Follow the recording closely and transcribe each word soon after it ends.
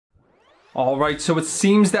Alright, so it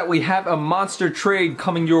seems that we have a monster trade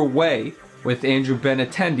coming your way with Andrew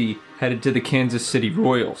Benintendi headed to the Kansas City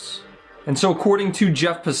Royals. And so according to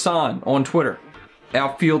Jeff Passan on Twitter,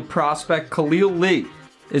 outfield prospect Khalil Lee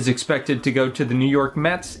is expected to go to the New York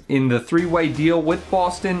Mets in the three-way deal with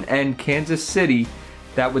Boston and Kansas City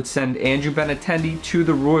that would send Andrew Benintendi to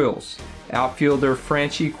the Royals. Outfielder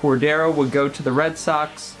Franchy Cordero would go to the Red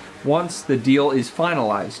Sox once the deal is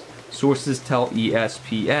finalized, sources tell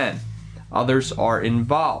ESPN. Others are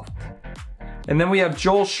involved. And then we have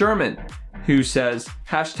Joel Sherman, who says,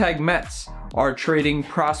 #Mets are trading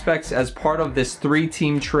prospects as part of this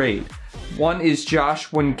three-team trade. One is Josh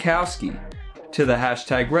Winckowski to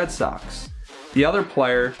the #Red Sox. The other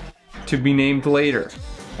player to be named later.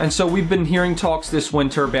 And so we've been hearing talks this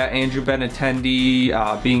winter about Andrew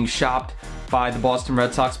Benintendi being shopped by the Boston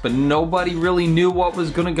Red Sox, but nobody really knew what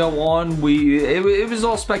was going to go on. It was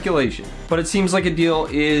all speculation. But it seems like a deal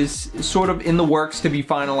is sort of in the works to be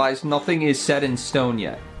finalized. Nothing is set in stone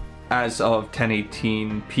yet as of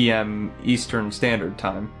 10:18 p.m. Eastern Standard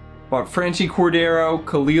Time. But Franchy Cordero,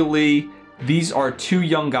 Khalil Lee, these are two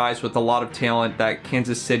young guys with a lot of talent that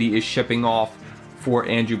Kansas City is shipping off for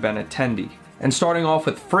Andrew Benintendi. And starting off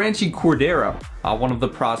with Franchy Cordero, one of the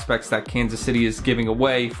prospects that Kansas City is giving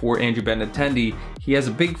away for Andrew Benintendi. He has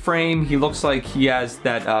a big frame. He looks like he has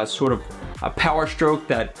that sort of a power stroke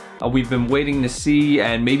that we've been waiting to see,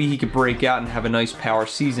 and maybe he could break out and have a nice power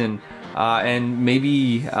season and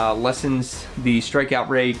maybe lessens the strikeout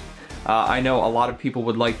rate. I know a lot of people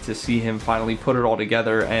would like to see him finally put it all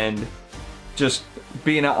together and just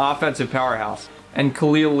be an offensive powerhouse. And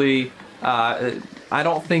Khalil Lee, I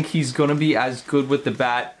don't think he's going to be as good with the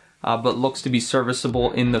bat, but looks to be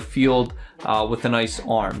serviceable in the field with a nice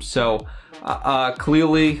arm. So Khalil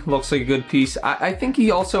Lee looks like a good piece. I think he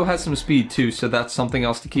also has some speed too, so that's something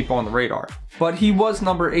else to keep on the radar. But he was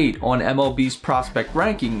number 8 on MLB's prospect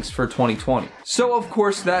rankings for 2020. So of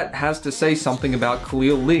course that has to say something about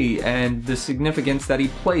Khalil Lee and the significance that he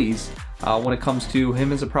plays when it comes to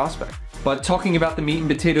him as a prospect. But talking about the meat and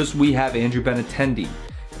potatoes, we have Andrew Benintendi,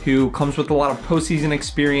 who comes with a lot of postseason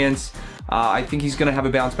experience. I think he's going to have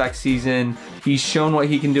a bounce-back season. He's shown what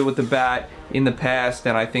he can do with the bat in the past,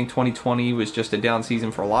 and I think 2020 was just a down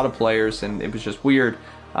season for a lot of players, and it was just weird.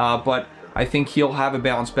 But I think he'll have a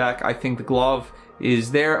bounce-back. I think the glove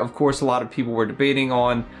is there. Of course, a lot of people were debating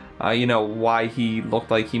on, why he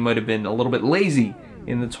looked like he might have been a little bit lazy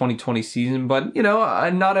in the 2020 season, but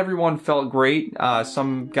not everyone felt great.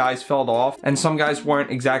 Some guys fell off, and some guys weren't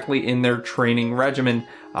exactly in their training regimen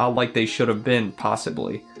like they should have been,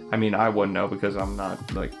 possibly. I mean, I wouldn't know because I'm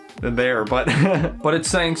not like there, but but it's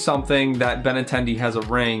saying something that Benintendi has a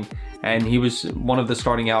ring, and he was one of the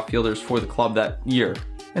starting outfielders for the club that year.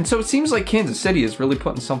 And so it seems like Kansas City is really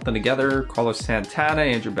putting something together. Carlos Santana,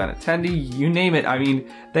 Andrew Benintendi, you name it. I mean,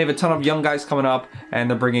 they have a ton of young guys coming up, and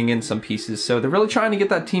they're bringing in some pieces. So they're really trying to get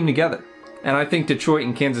that team together. And I think Detroit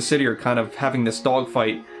and Kansas City are kind of having this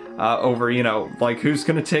dogfight over, like who's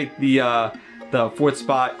going to take the 4th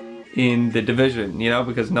spot in the division,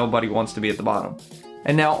 because nobody wants to be at the bottom.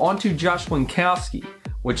 And now on to Josh Winckowski,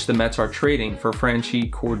 which the Mets are trading for Franchy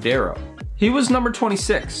Cordero. He was number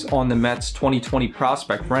 26 on the Mets 2020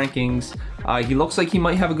 prospect rankings. He looks like he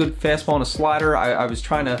might have a good fastball and a slider. I was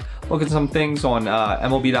trying to look at some things on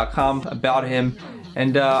MLB.com about him.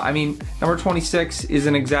 And I mean, number 26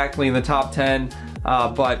 isn't exactly in the top 10,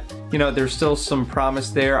 but there's still some promise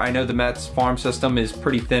there. I know the Mets farm system is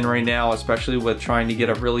pretty thin right now, especially with trying to get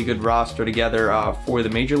a really good roster together for the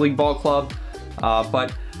Major League Ball Club.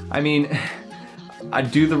 But I mean,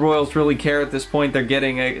 do the Royals really care at this point? They're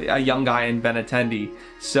getting a young guy in Benintendi.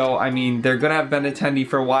 So, I mean, they're going to have Benintendi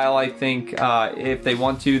for a while, I think. If they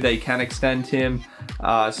want to, they can extend him.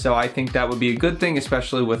 So I think that would be a good thing,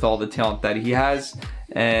 especially with all the talent that he has.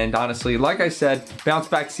 And honestly, like I said, bounce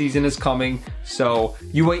back season is coming. So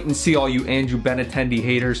you wait and see, all you Andrew Benintendi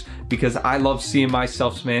haters, because I love seeing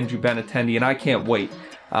myself some Andrew Benintendi, and I can't wait.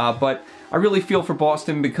 But I really feel for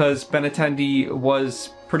Boston because Benintendi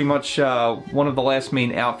was pretty much one of the last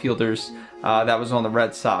main outfielders that was on the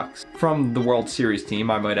Red Sox from the World Series team,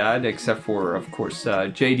 I might add, except for, of course,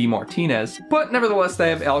 J.D. Martinez. But nevertheless, they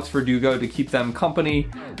have Alex Verdugo to keep them company,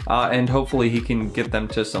 and hopefully he can get them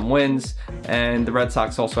to some wins. And the Red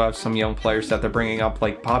Sox also have some young players that they're bringing up,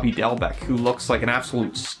 like Bobby Delbeck, who looks like an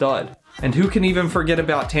absolute stud. And who can even forget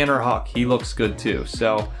about Tanner Huck? He looks good too.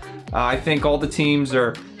 So I think all the teams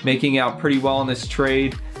are making out pretty well in this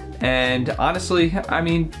trade. And honestly, I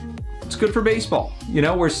mean, it's good for baseball.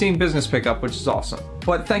 We're seeing business pick up, which is awesome.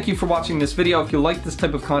 But thank you for watching this video. If you like this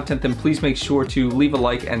type of content, then please make sure to leave a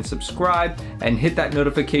like and subscribe and hit that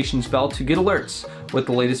notifications bell to get alerts with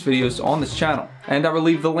the latest videos on this channel. And I will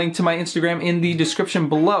leave the link to my Instagram in the description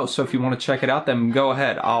below, so if you want to check it out, then go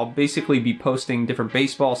ahead. I'll basically be posting different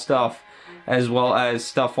baseball stuff as well as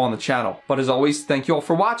stuff on the channel. But as always, thank you all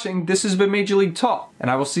for watching. This has been Major League Talk, and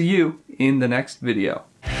I will see you in the next video.